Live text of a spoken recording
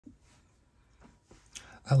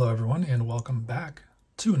Hello everyone and welcome back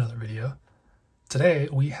to another video. Today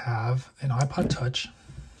we have an iPod Touch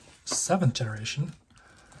 7th generation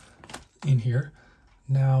in here.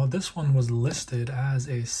 Now this one was listed as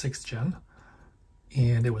a 6th gen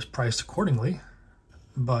and it was priced accordingly,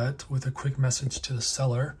 but with a quick message to the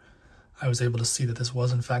seller I was able to see that this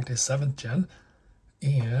was in fact a 7th gen,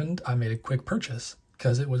 and I made a quick purchase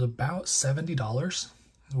because it was about $70,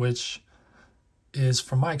 which is,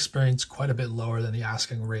 from my experience, quite a bit lower than the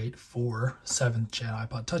asking rate for 7th gen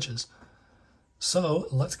iPod Touches. So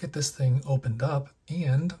let's get this thing opened up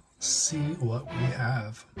and see what we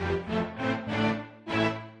have.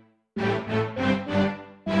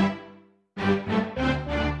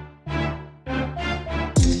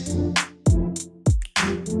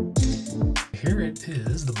 Here it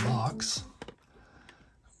is, the box.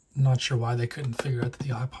 Not sure why they couldn't figure out that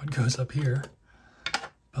the iPod goes up here.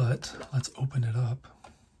 But let's open it up.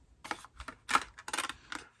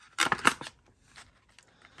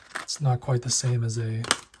 It's not quite the same as a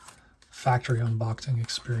factory unboxing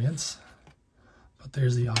experience, but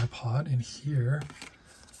there's the iPod, and here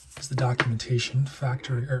is the documentation, product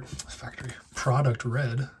red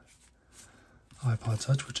iPod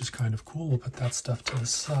Touch, which is kind of cool. We'll put that stuff to the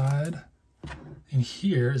side. And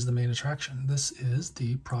here is the main attraction. This is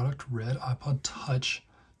the product red iPod Touch.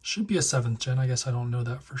 Should be a 7th gen. I guess I don't know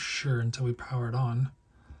that for sure until we power it on.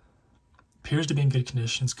 Appears to be in good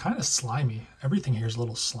condition. It's kind of slimy. Everything here is a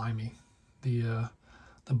little slimy. The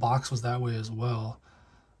box was that way as well.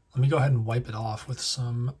 Let me go ahead and wipe it off with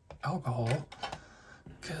some alcohol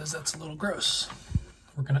because that's a little gross.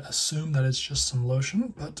 We're going to assume that it's just some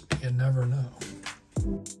lotion, but you never know.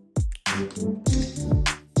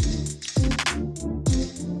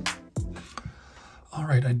 All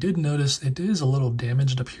right, I did notice it is a little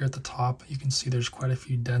damaged up here at the top. You can see there's quite a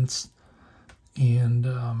few dents, and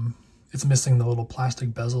it's missing the little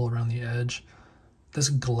plastic bezel around the edge. This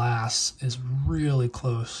glass is really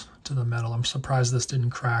close to the metal. I'm surprised this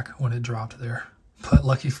didn't crack when it dropped there, but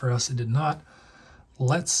lucky for us it did not.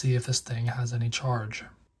 Let's see if this thing has any charge.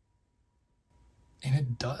 And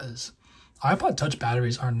it does. iPod Touch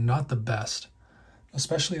batteries are not the best,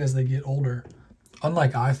 especially as they get older.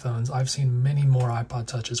 Unlike iPhones, I've seen many more iPod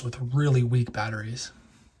Touches with really weak batteries.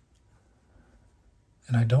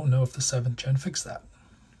 And I don't know if the 7th gen fixed that.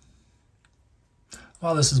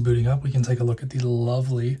 While this is booting up, we can take a look at the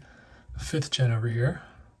lovely 5th gen over here.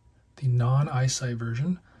 The non-eyesight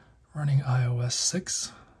version, running iOS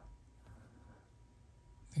 6.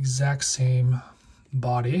 Exact same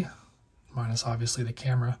body, minus obviously the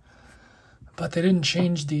camera. But they didn't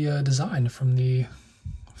change the design from the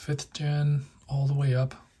 5th gen all the way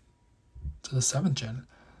up to the 7th gen.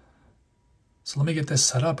 So let me get this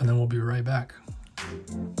set up and then we'll be right back. Alright,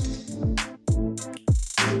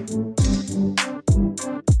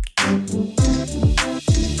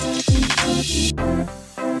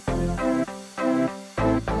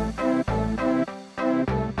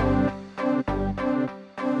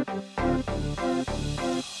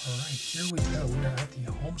 here we go. We are at the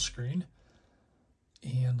home screen,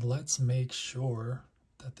 and let's make sure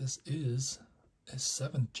that this is a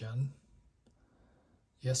 7th gen.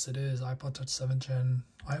 Yes, it is. iPod Touch 7th gen,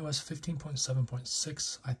 iOS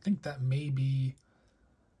 15.7.6. I think that may be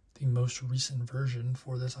the most recent version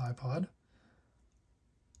for this iPod.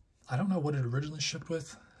 I don't know what it originally shipped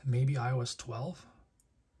with. Maybe iOS 12.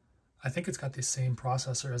 I think it's got the same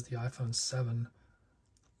processor as the iPhone 7,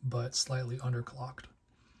 but slightly underclocked.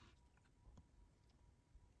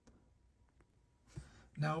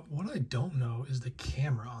 Now, what I don't know is the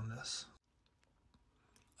camera on this.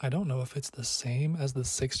 I don't know if it's the same as the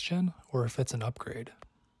 6th gen or if it's an upgrade.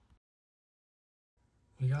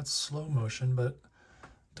 We got slow motion, but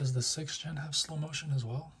does the 6th gen have slow motion as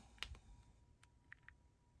well?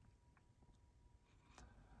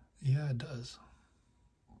 Yeah, it does.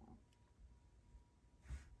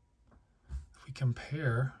 If we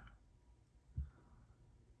compare,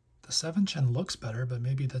 the 7th gen looks better, but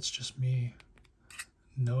maybe that's just me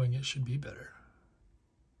knowing it should be better.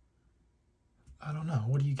 I don't know.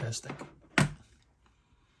 What do you guys think?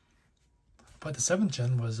 But the 7th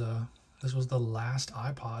gen was, this was the last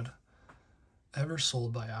iPod ever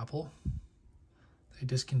sold by Apple. They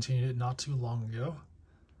discontinued it not too long ago.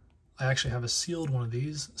 I actually have a sealed one of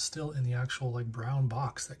these still in the actual like brown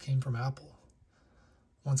box that came from Apple.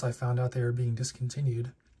 Once I found out they were being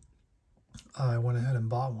discontinued, I went ahead and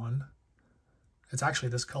bought one. It's actually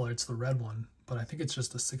this color. It's the red one, but I think it's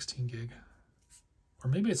just a 16 gig. Or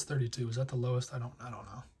maybe it's 32. Is that the lowest? I don't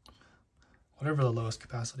know. Whatever the lowest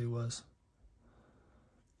capacity was.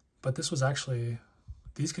 But this was actually,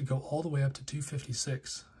 these could go all the way up to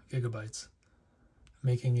 256 gigabytes.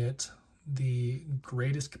 making it the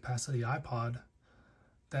greatest capacity iPod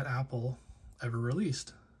that Apple ever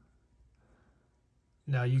released.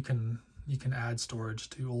 Now you can add storage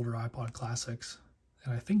to older iPod classics,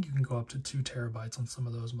 and I think you can go up to 2 terabytes on some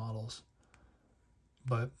of those models.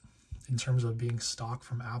 But in terms of being stock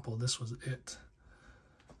from Apple, this was it.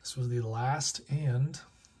 This was the last and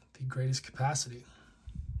the greatest capacity.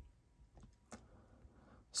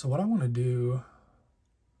 So what I want to do,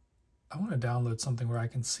 I want to download something where I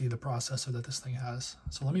can see the processor that this thing has.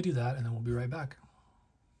 So let me do that and then we'll be right back.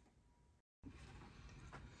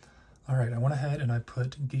 All right, I went ahead and I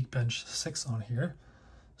put Geekbench 6 on here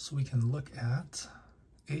so we can look at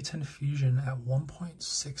A10 Fusion at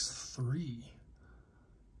 1.63.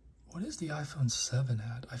 What is the iPhone 7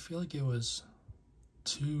 at? I feel like it was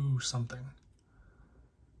 2 something.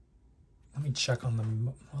 Let me check on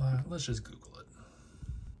the, let's just Google it.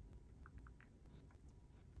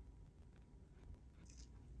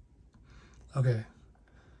 Okay,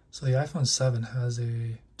 so the iPhone 7 has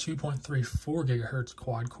a 2.34 gigahertz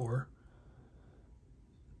quad core.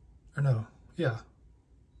 Or no, yeah,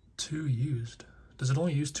 2 used. Does it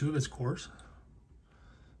only use 2 of its cores?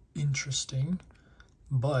 Interesting.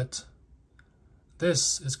 But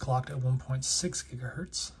this is clocked at 1.6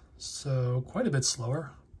 gigahertz, so quite a bit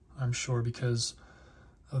slower, I'm sure, because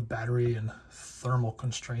of battery and thermal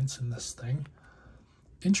constraints in this thing.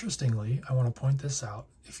 Interestingly, I want to point this out.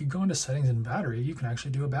 If you go into settings and battery, you can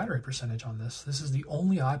actually do a battery percentage on this. This is the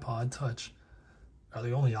only iPod Touch, or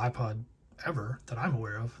the only iPod ever that I'm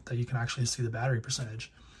aware of, that you can actually see the battery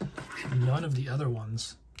percentage. None of the other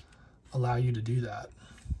ones allow you to do that.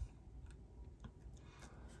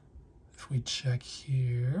 If we check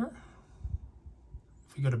here,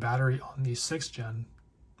 if we go to battery on the 6th gen,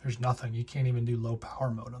 there's nothing. You can't even do low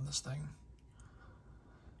power mode on this thing.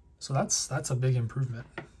 So that's a big improvement.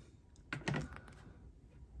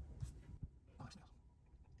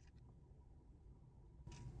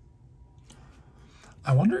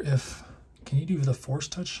 I wonder if, can you do the force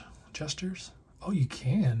touch gestures? Oh, you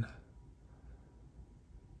can.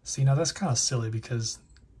 See, now that's kind of silly because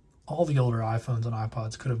all the older iPhones and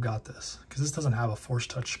iPods could have got this, because this doesn't have a force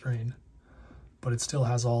touch screen, but it still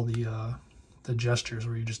has all the gestures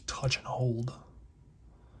where you just touch and hold.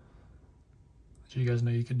 Did you guys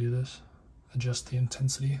know you could do this? Adjust the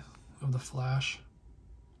intensity of the flash.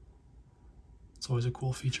 It's always a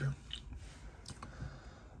cool feature.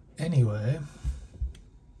 Anyway,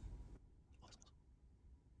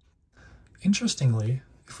 interestingly,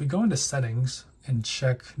 if we go into settings and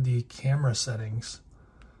check the camera settings,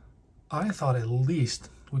 I thought at least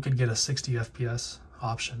we could get a 60 FPS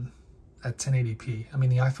option at 1080p. I mean,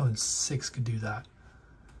 the iPhone 6 could do that,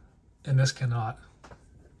 and this cannot.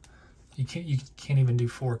 You can't even do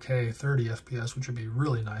 4K 30 FPS, which would be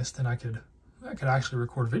really nice. Then I could actually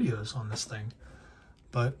record videos on this thing.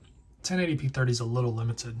 But 1080p 30 is a little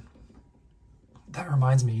limited. That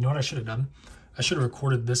reminds me, you know what I should have done? I should have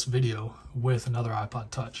recorded this video with another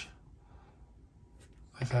iPod Touch.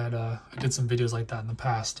 I did some videos like that in the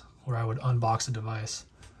past where I would unbox a device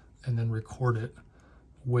and then record it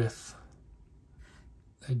with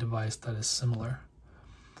a device that is similar.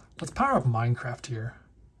 Let's power up Minecraft here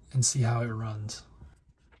and see how it runs.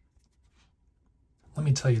 Let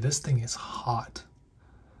me tell you, this thing is hot.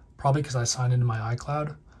 Probably because I signed into my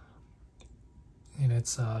iCloud and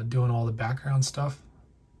it's doing all the background stuff,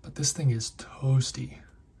 but this thing is toasty.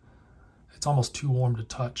 It's almost too warm to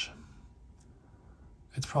touch.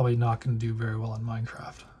 It's probably not going to do very well in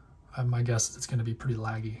Minecraft. My guess is it's going to be pretty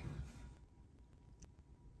laggy.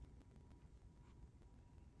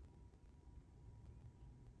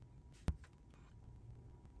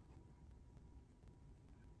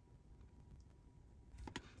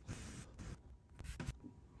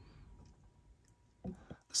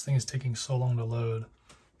 This thing is taking so long to load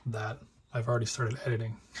that I've already started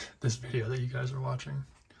editing this video that you guys are watching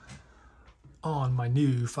on my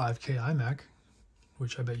new 5K iMac,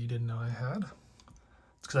 which I bet you didn't know I had.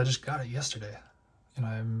 It's because I just got it yesterday and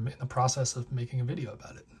I'm in the process of making a video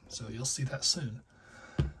about it. So you'll see that soon.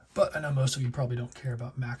 But I know most of you probably don't care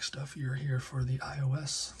about Mac stuff. You're here for the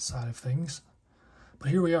iOS side of things. But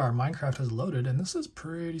here we are, Minecraft has loaded, and this is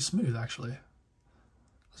pretty smooth actually.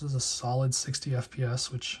 This is a solid 60 FPS,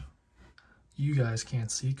 which you guys can't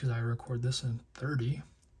see because I record this in 30.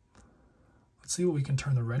 Let's see what we can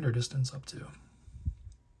turn the render distance up to.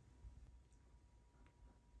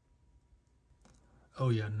 Oh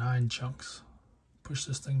yeah, 9 chunks. Push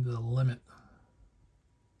this thing to the limit.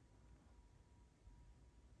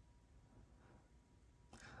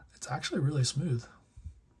 It's actually really smooth.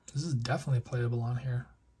 This is definitely playable on here.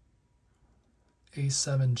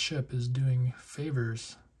 A7 chip is doing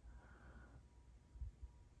favors.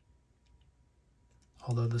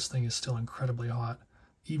 Although this thing is still incredibly hot,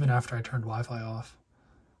 even after I turned Wi-Fi off.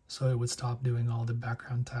 So it would stop doing all the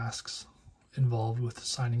background tasks involved with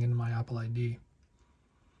signing into my Apple ID.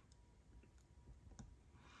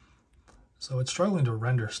 So it's struggling to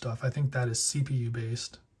render stuff. I think that is CPU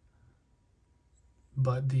based.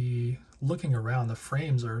 But the looking around, the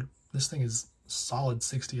frames are, this thing is solid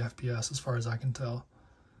 60 FPS as far as I can tell.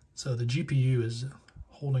 So the GPU is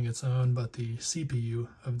holding its own, but the CPU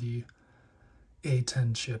of the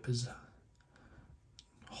A10 chip is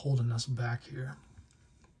holding us back here.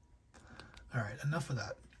 All right, enough of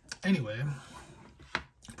that. Anyway,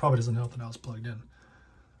 probably doesn't help that I was plugged in.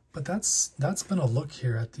 But that's been a look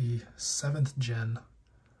here at the 7th gen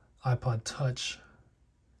iPod Touch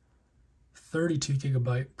 32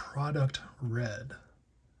 gigabyte product red.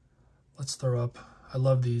 Let's throw up, I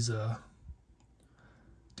love these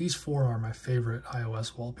four are my favorite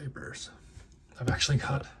iOS wallpapers. I've actually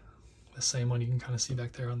got the same one you can kind of see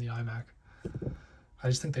back there on the iMac. I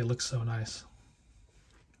just think they look so nice.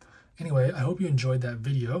 Anyway, I hope you enjoyed that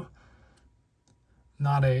video.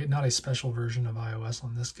 Not a special version of iOS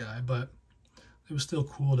on this guy, but it was still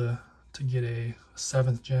cool to get a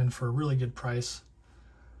 7th gen for a really good price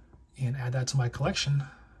and add that to my collection.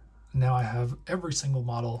 Now I have every single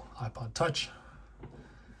model iPod Touch.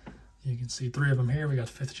 You can see 3 of them here. We got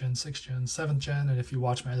 5th gen, 6th gen, 7th gen, and if you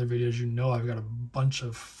watch my other videos, you know I've got a bunch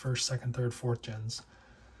of 1st, 2nd, 3rd, 4th gens.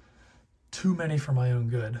 Too many for my own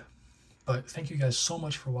good. But thank you guys so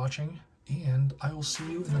much for watching, and I will see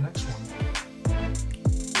you in the next one.